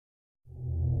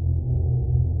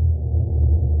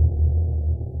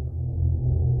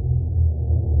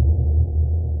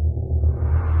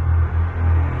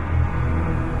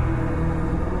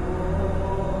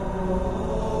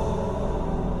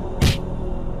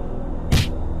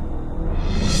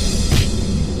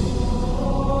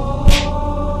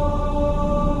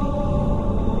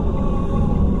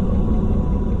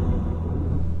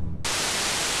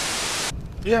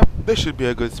This should be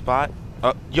a good spot.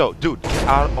 Yo, dude, get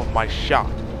out of my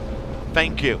shot.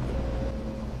 Thank you,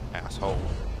 asshole.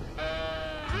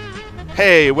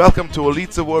 Hey, welcome to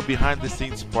Elite's Award Behind the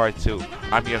Scenes Part 2.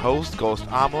 I'm your host, Ghost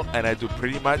Amel, and I do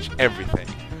pretty much everything.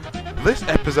 This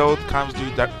episode comes to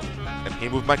and he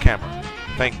moved my camera.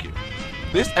 Thank you.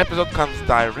 This episode comes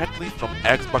directly from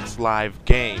Xbox Live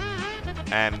game.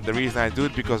 And the reason I do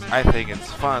it because I think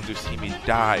it's fun to see me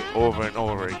die over and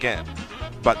over again.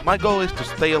 But my goal is to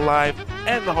stay alive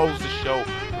and host the show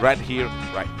right here,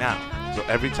 right now. So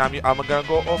every time I'm gonna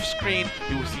go off screen,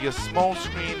 you will see a small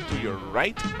screen to your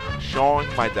right showing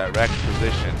my direct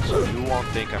position, so you won't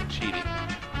think I'm cheating.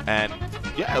 And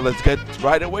yeah, let's get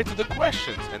right away to the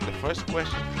questions. And the first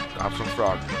question comes from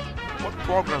Frog. What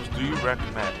programs do you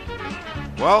recommend?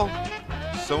 Well,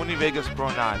 Sony Vegas Pro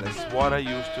 9, that's what I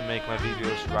use to make my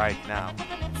videos right now.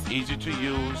 It's easy to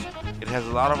use, it has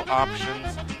a lot of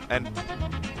options, and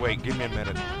wait, give me a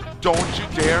minute. Don't you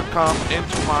dare come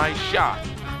into my shot.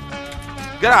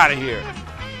 Get out of here.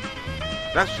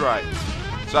 That's right.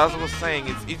 So as I was saying,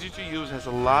 it's easy to use, has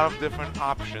a lot of different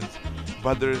options,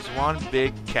 but there is one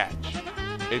big catch.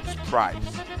 Its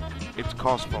price. It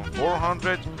costs from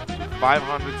 $400 to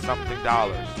 $500 something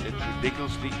dollars. It's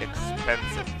ridiculously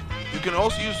expensive. You can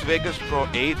also use Vegas Pro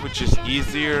 8, which is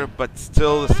easier, but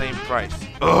still the same price.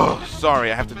 Ugh,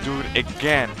 sorry, I have to do it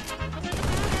again.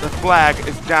 The flag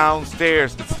is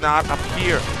downstairs, it's not up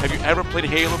here. Have you ever played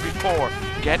Halo before?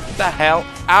 Get the hell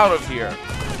out of here.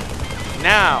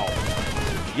 Now.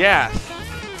 Yes.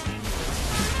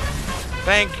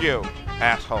 Thank you,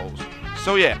 assholes.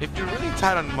 So yeah, if you're really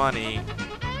tight on money,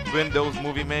 Windows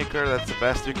Movie Maker, that's the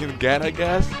best you can get, I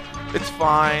guess. It's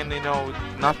fine, you know,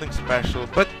 nothing special,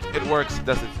 but it works, it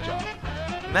does its job.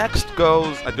 Next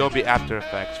goes Adobe After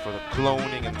Effects for the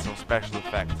cloning and some special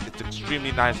effects. It's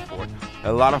extremely nice for it.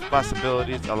 A lot of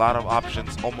possibilities, a lot of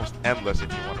options, almost endless if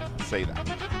you want to say that.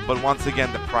 But once again,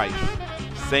 the price.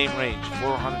 Same range,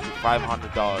 $400 to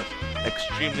 $500.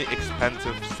 Extremely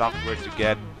expensive software to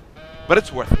get, but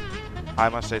it's worth it. I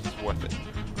must say it's worth it.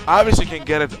 Obviously you can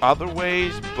get it other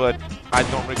ways, but I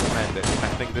don't recommend it. I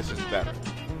think this is better.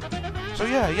 So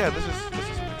yeah, this is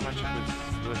pretty much it with this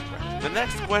question. The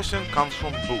next question comes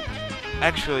from Boot.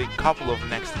 Actually, a couple of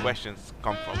next questions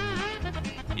come from Boot.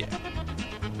 Yeah.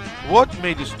 What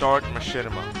made you start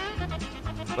Machinima?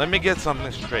 Let me get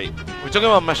something straight. We're talking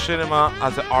about Machinima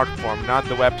as an art form, not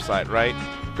the website, right?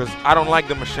 Because I don't like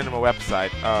the Machinima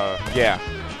website. I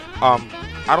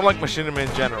don't like Machinima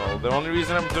in general. The only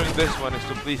reason I'm doing this one is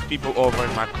to please people over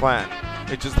in my clan.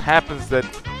 It just happens that,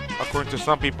 according to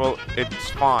some people,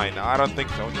 it's fine. I don't think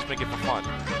so. Just make it for fun.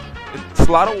 It's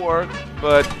a lot of work,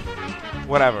 but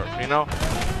whatever, you know?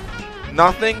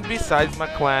 Nothing besides my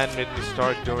clan made me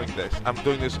start doing this. I'm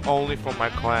doing this only for my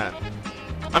clan.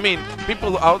 I mean,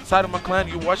 people outside of my clan,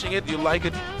 you watching it, you like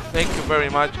it, thank you very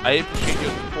much. I appreciate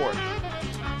your support.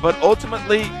 But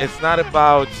ultimately, it's not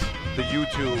about the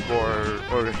YouTube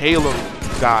or Halo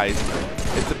guys.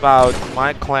 It's about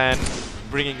my clan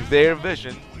bringing their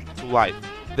vision to life.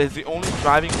 That's the only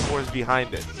driving force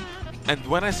behind it. And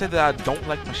when I say that I don't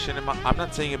like Machinima, I'm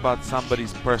not saying about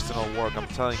somebody's personal work. I'm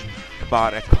telling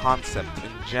about a concept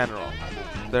in general.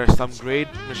 There are some great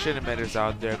machinimators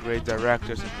out there, great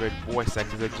directors and great voice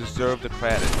actors that deserve the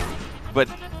credit. But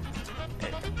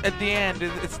at the end,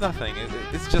 it's nothing.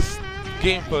 It's just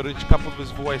game footage coupled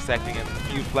with voice acting and a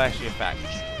few flashy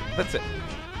effects. That's it.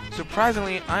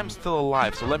 Surprisingly, I'm still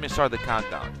alive, so let me start the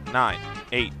countdown. 9,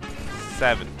 8,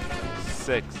 7,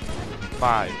 6,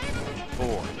 5,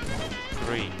 4,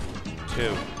 3,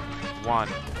 2, 1.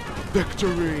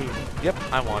 Victory! Yep,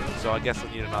 I won, so I guess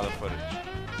I need another footage.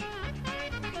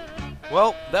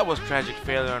 Well, that was tragic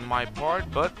failure on my part,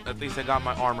 but at least I got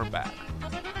my armor back.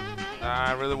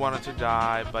 I really wanted to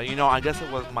die, but you know, I guess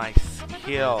it was my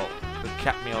skill that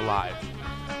kept me alive.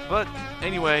 But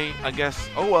anyway, I guess,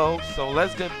 oh well, so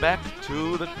let's get back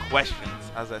to the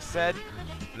questions. As I said,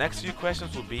 next few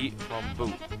questions will be from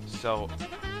Boot. So,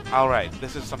 alright,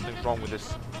 this is something wrong with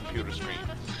this computer screen.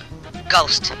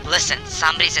 Ghost, listen,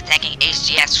 somebody's attacking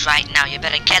HGX right now. You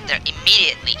better get there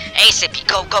immediately. ASAP,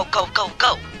 go, go, go, go,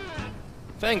 go.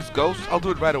 Thanks, Ghost. I'll do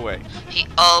it right away. He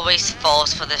always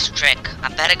falls for this trick. I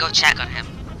better go check on him.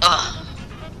 Ugh.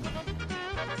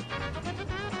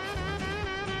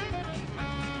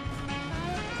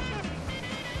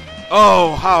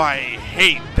 Oh, how I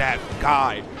hate that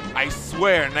guy. I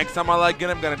swear, next time I get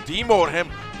him, I'm gonna demote him,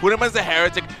 put him as a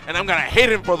heretic, and I'm gonna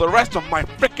hate him for the rest of my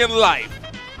freaking life.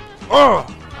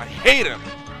 Ugh, I hate him.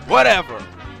 Whatever.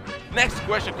 Next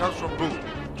question comes from Boot.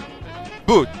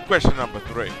 Boot, question number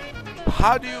 3.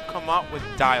 How do you come up with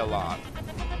dialogue?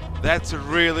 That's a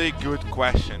really good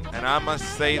question, and I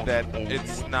must say that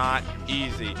it's not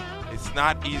easy. It's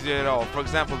not easy at all. For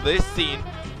example, this scene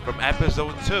from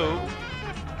episode 2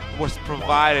 was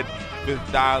provided with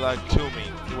dialogue to me.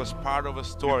 It was part of a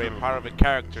story, and part of a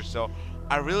character, so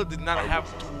I really did not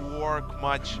have to work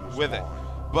much with it.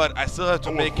 But I still have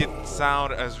to make it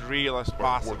sound as real as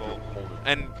possible,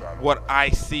 and what I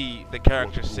see the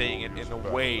character saying it in the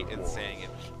way it's saying it.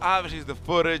 Obviously, the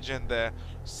footage and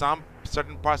some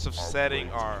certain parts of setting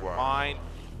are mine,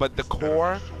 but the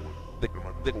core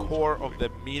of the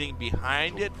meaning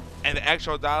behind it and the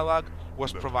actual dialogue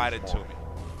was provided to me.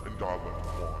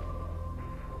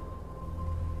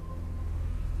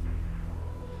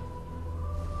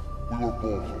 We were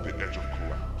both at the edge of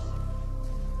collapse.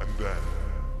 And then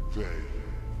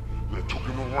they took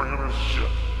him away on a ship.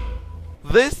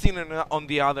 This scene, on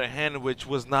the other hand, which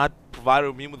was not provided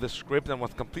with me with the script and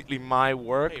was completely my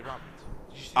work,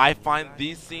 I find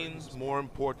these scenes more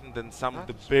important than some of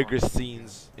the bigger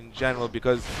scenes in general,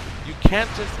 because you can't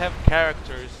just have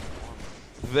characters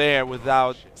there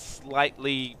without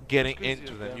slightly getting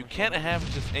into them. You can't have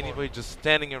just anybody just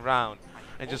standing around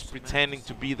and just pretending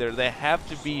to be there. They have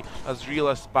to be as real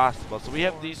as possible. So we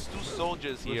have these two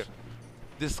soldiers here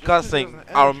discussing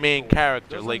our main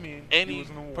character like any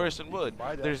person would.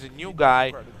 There's a new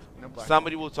guy,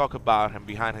 somebody will talk about him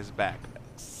behind his back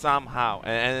somehow,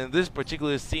 and in this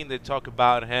particular scene they talk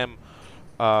about him,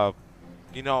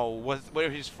 you know,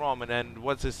 where he's from and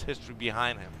what's his history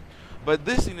behind him. But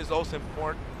this scene is also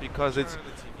important because it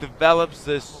develops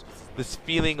this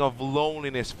feeling of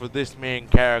loneliness for this main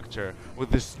character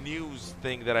with this news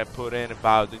thing that I put in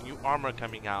about the new armor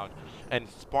coming out and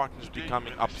Spartans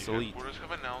becoming obsolete. Headquarters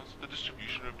have announced the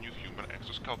distribution of new human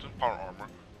exoskeleton power armor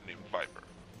named Viper.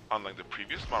 Unlike the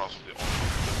previous models of the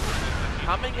armor,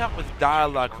 coming up with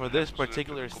dialogue for this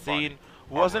particular scene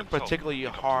wasn't particularly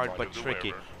hard but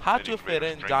tricky. How to fit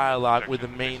in dialogue with the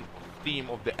main theme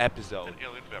of the episode.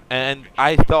 And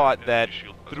I thought that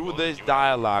through this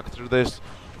dialogue, through this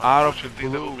out of the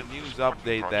blue news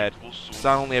update that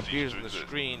suddenly appears on the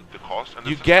screen,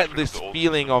 you get this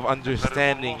feeling of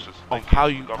understanding of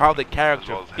how the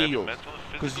character feels.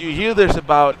 Because you hear this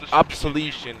about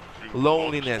obsolescence,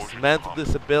 loneliness, mental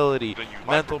disability,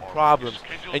 mental problems,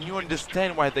 and you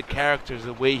understand why the character is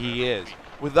the way he is,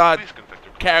 without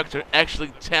character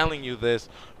actually telling you this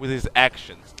with his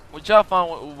actions. Which I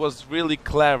found was really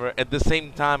clever. At the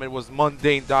same time, it was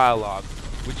mundane dialogue,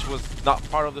 which was not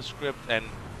part of the script and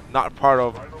not part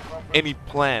of any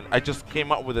plan. I just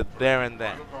came up with it there and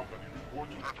then.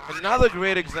 Another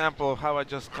great example of how I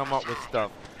just come up with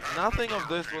stuff. Nothing of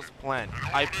this was planned.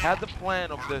 I had the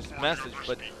plan of this message,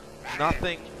 but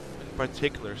nothing in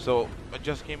particular. So I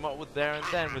just came up with there and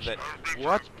then with it.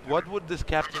 What would this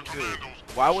captain do?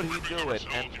 Why would he do it?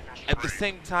 And at the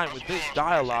same time, with this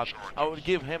dialogue, I would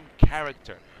give him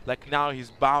character. Like now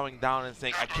he's bowing down and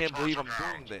saying, I can't believe I'm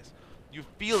doing this. You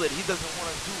feel that he doesn't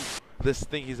want to do this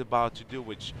thing he's about to do,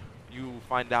 which you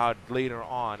find out later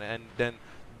on. And then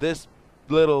this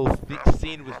little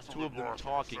scene with two of them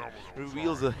talking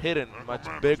reveals a hidden, much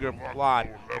bigger plot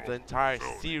of the entire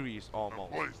series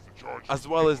almost, as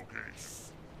well as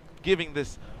giving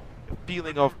this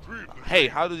feeling of, hey,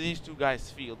 how do these two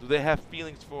guys feel? Do they have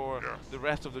feelings for the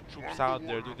rest of the troops out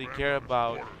there? Do they care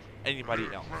about anybody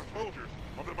else?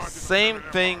 Same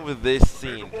thing with this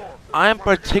scene. I'm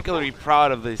particularly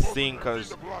proud of this scene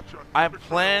because I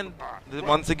planned,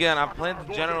 once again, I planned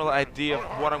the general idea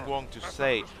of what I'm going to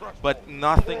say, but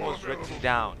nothing was written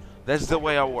down. That's the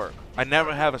way I work. I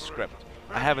never have a script.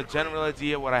 I have a general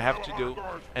idea what I have to do,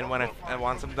 and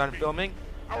once I'm done filming,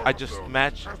 I just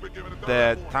match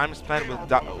the time spent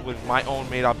with my own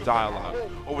made-up dialogue,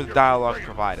 or with dialogue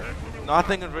provided.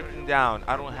 Nothing is written down.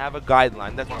 I don't have a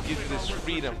guideline. That's what gives me this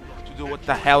freedom to do what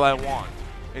the hell I want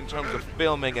in terms of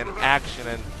filming and action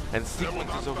and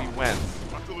sequences of events.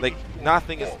 Like,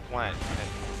 nothing is planned. And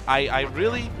I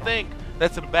really think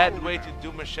that's a bad way to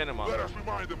do machinima.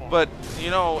 But, you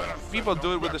know, people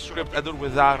do it with the script, I do it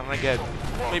without, and I get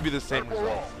maybe the same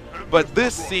result. But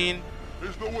this scene,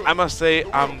 I must say,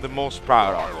 I'm the most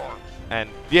proud of. And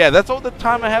yeah, that's all the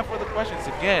time I have for the questions.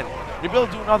 Again, maybe I'll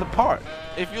do another part.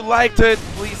 If you liked it,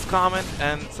 please comment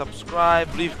and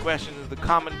subscribe. Leave questions in the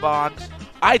comment box.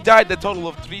 I died a total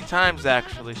of 3 times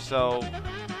actually, so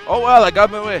oh well, I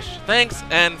got my wish. Thanks,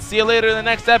 and see you later in the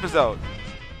next episode.